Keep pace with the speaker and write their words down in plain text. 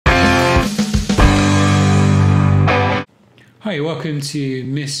Hi, welcome to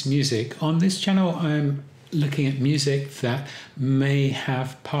Miss Music. On this channel, I'm looking at music that may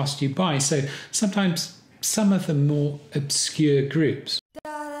have passed you by. So sometimes some of the more obscure groups.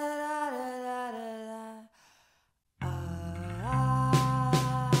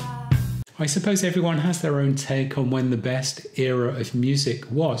 I suppose everyone has their own take on when the best era of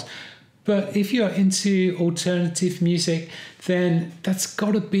music was. But if you're into alternative music, then that's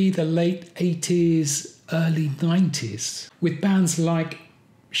got to be the late 80s, early 90s, with bands like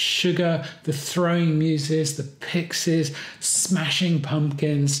Sugar, the Throwing Muses, the Pixies, Smashing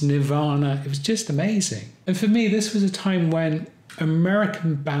Pumpkins, Nirvana. It was just amazing. And for me, this was a time when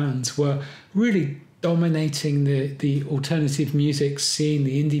American bands were really dominating the alternative music scene,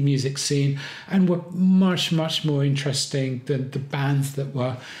 the indie music scene, and were much, much more interesting than the bands that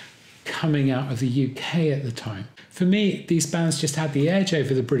were coming out of the UK at the time. For me, these bands just had the edge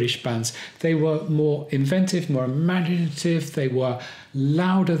over the British bands. They were more inventive, more imaginative, they were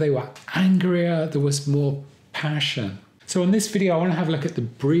louder, they were angrier, there was more passion. So on this video, I want to have a look at the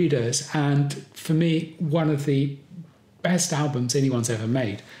Breeders, and for me, one of the best albums anyone's ever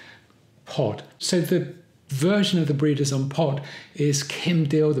made, Pod. So the version of the Breeders on Pod is Kim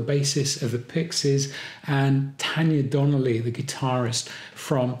Deal, the bassist of the Pixies, and Tanya Donelly, the guitarist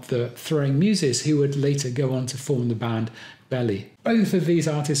from the Throwing Muses, who would later go on to form the band Belly. Both of these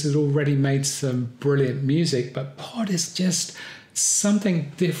artists had already made some brilliant music, but Pod is just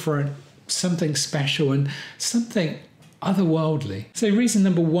something different, something special, and something otherworldly. So reason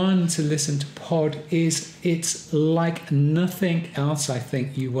number one to listen to Pod is it's like nothing else I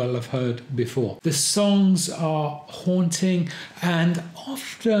think you will have heard before. The songs are haunting and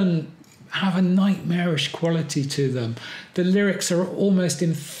often have a nightmarish quality to them. The lyrics are almost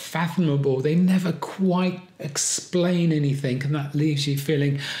unfathomable. They never quite explain anything, and that leaves you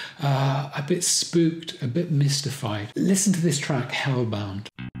feeling a bit spooked, a bit mystified. Listen to this track, Hellbound.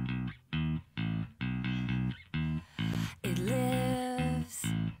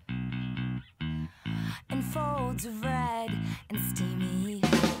 Folds of red and steamy.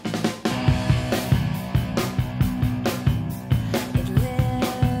 It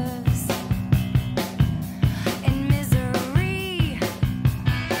lives in misery.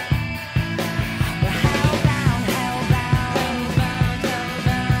 We're hellbound, hellbound, hellbound,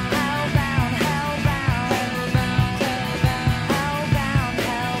 hellbound, hellbound,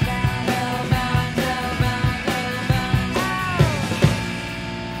 hellbound.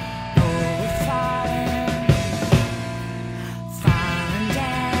 Oh, we're falling.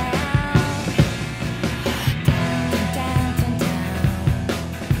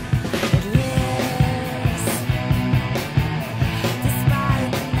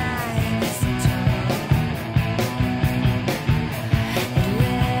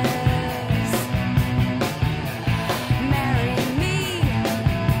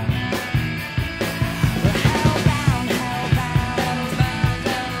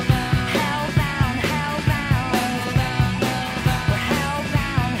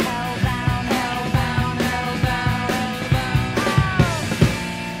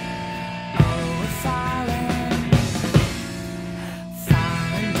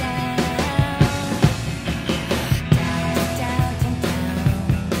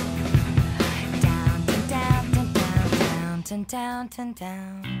 Down, down,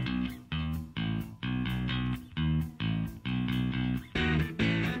 down.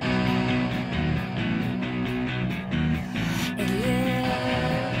 It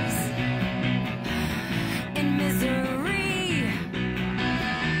lives in misery.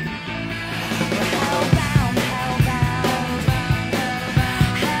 We're hellbound, hellbound, hellbound,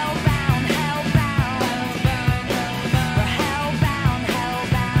 hellbound. We're hellbound, hellbound, hellbound. We're hellbound,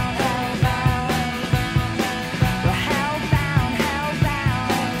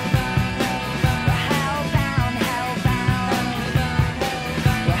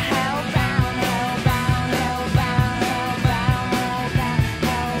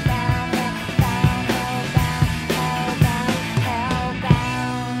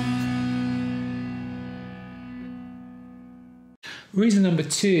 Reason number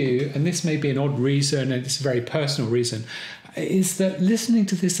two, and this may be an odd reason, and it's a very personal reason, is that listening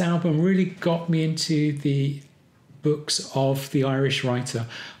to this album really got me into the books of the Irish writer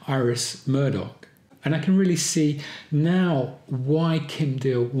Iris Murdoch. And I can really see now why Kim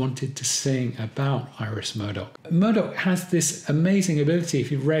Deal wanted to sing about Iris Murdoch. Murdoch has this amazing ability,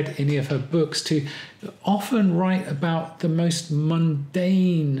 if you've read any of her books, to often write about the most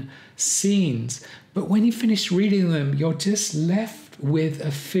mundane scenes. But when you finish reading them, you're just left with a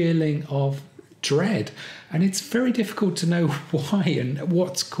feeling of dread. And it's very difficult to know why and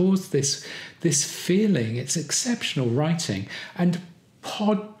what's caused this feeling. It's exceptional writing. And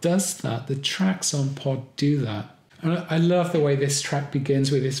Pod does that. The tracks on Pod do that. And I love the way this track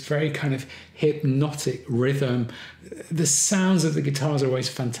begins with this very kind of hypnotic rhythm. The sounds of the guitars are always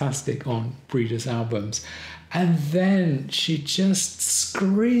fantastic on Breeders' albums. And then she just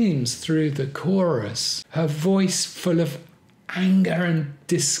screams through the chorus, her voice full of anger and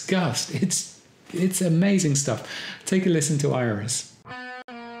disgust. It's amazing stuff. Take a listen to Iris.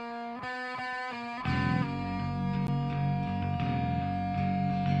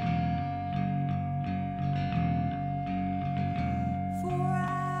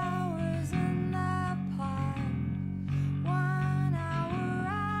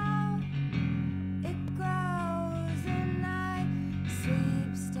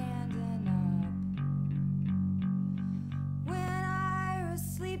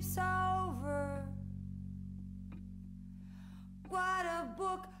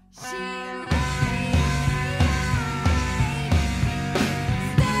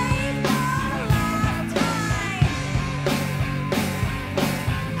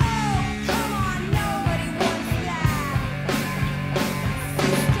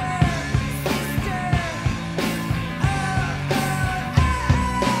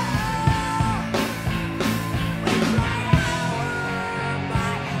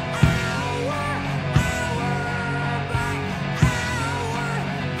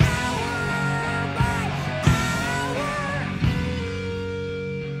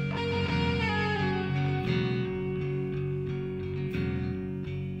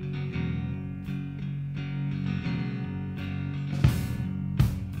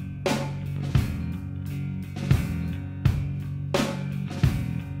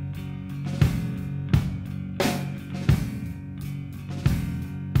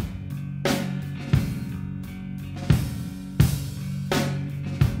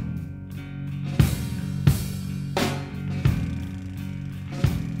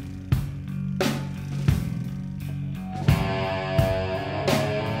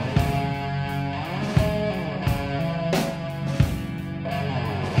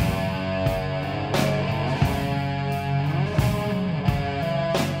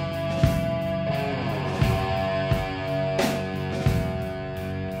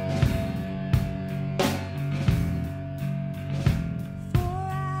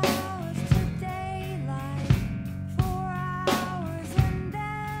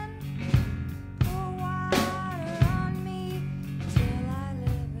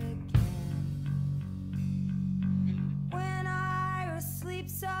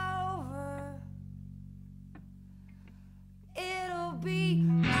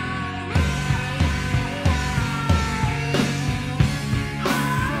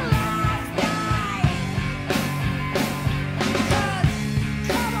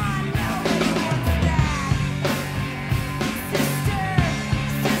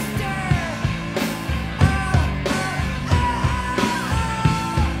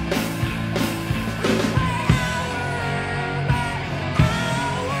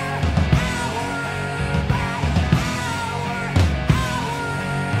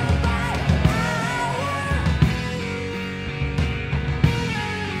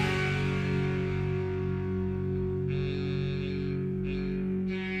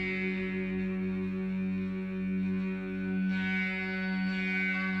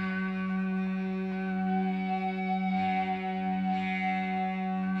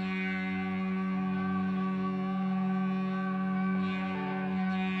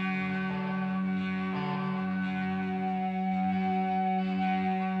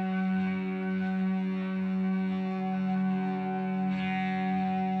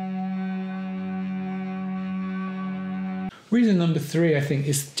 Reason number 3, I think,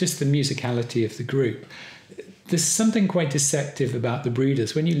 is just the musicality of the group. There's something quite deceptive about the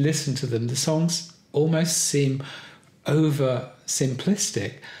Breeders. When you listen to them, the songs almost seem over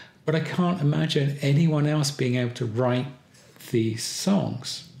simplistic, but I can't imagine anyone else being able to write these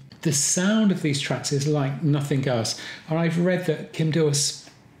songs. The sound of these tracks is like nothing else. And I've read that Kim Deal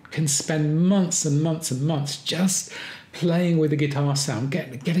can spend months and months and months just playing with the guitar sound,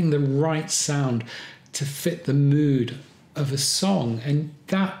 getting the right sound to fit the mood of a song, and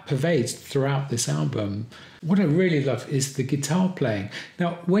that pervades throughout this album. What I really love is the guitar playing.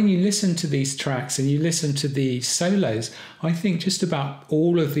 Now, when you listen to these tracks and you listen to the solos, I think just about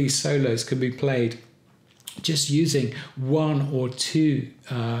all of these solos can be played just using 1 or 2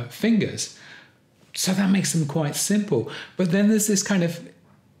 fingers. So that makes them quite simple. But then there's this kind of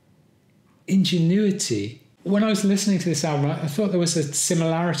ingenuity When I was listening to this album, I thought there was a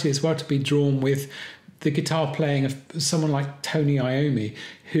similarity as well to be drawn with the guitar playing of someone like Tony Iommi,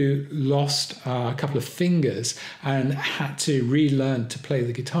 who lost a couple of fingers and had to relearn to play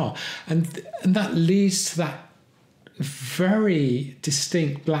the guitar. And that leads to that very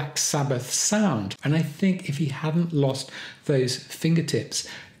distinct Black Sabbath sound. And I think if he hadn't lost those fingertips,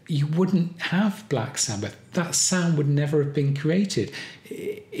 you wouldn't have Black Sabbath. That sound would never have been created.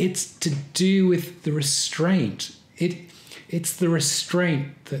 It's to do with the restraint. It's the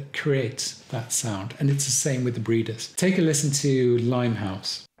restraint that creates that sound. And it's the same with the Breeders. Take a listen to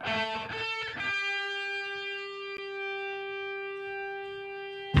Limehouse.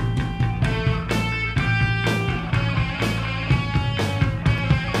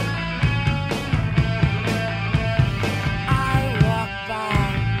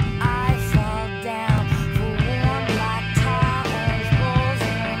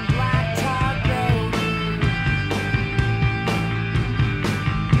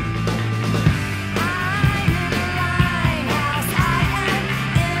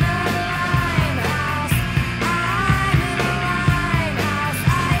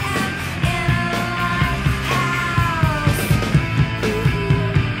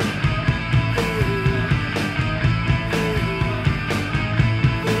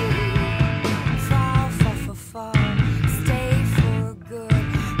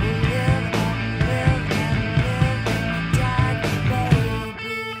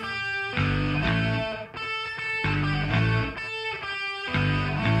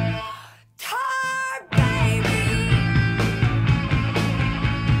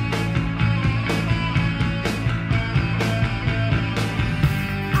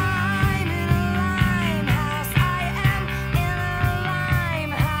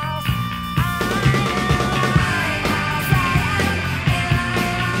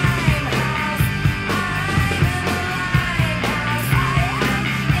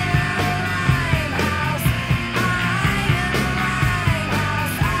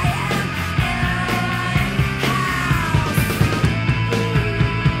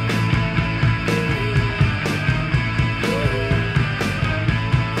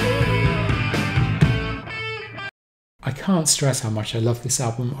 I can't stress how much I love this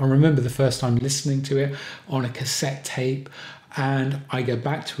album. I remember the first time listening to it on a cassette tape, and I go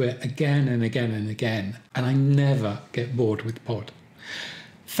back to it again and again and again, and I never get bored with Pod.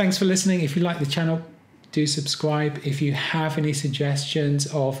 Thanks for listening. If you like the channel, do subscribe. If you have any suggestions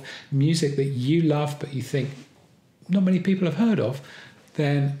of music that you love but you think not many people have heard of,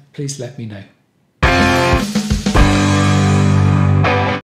 then please let me know.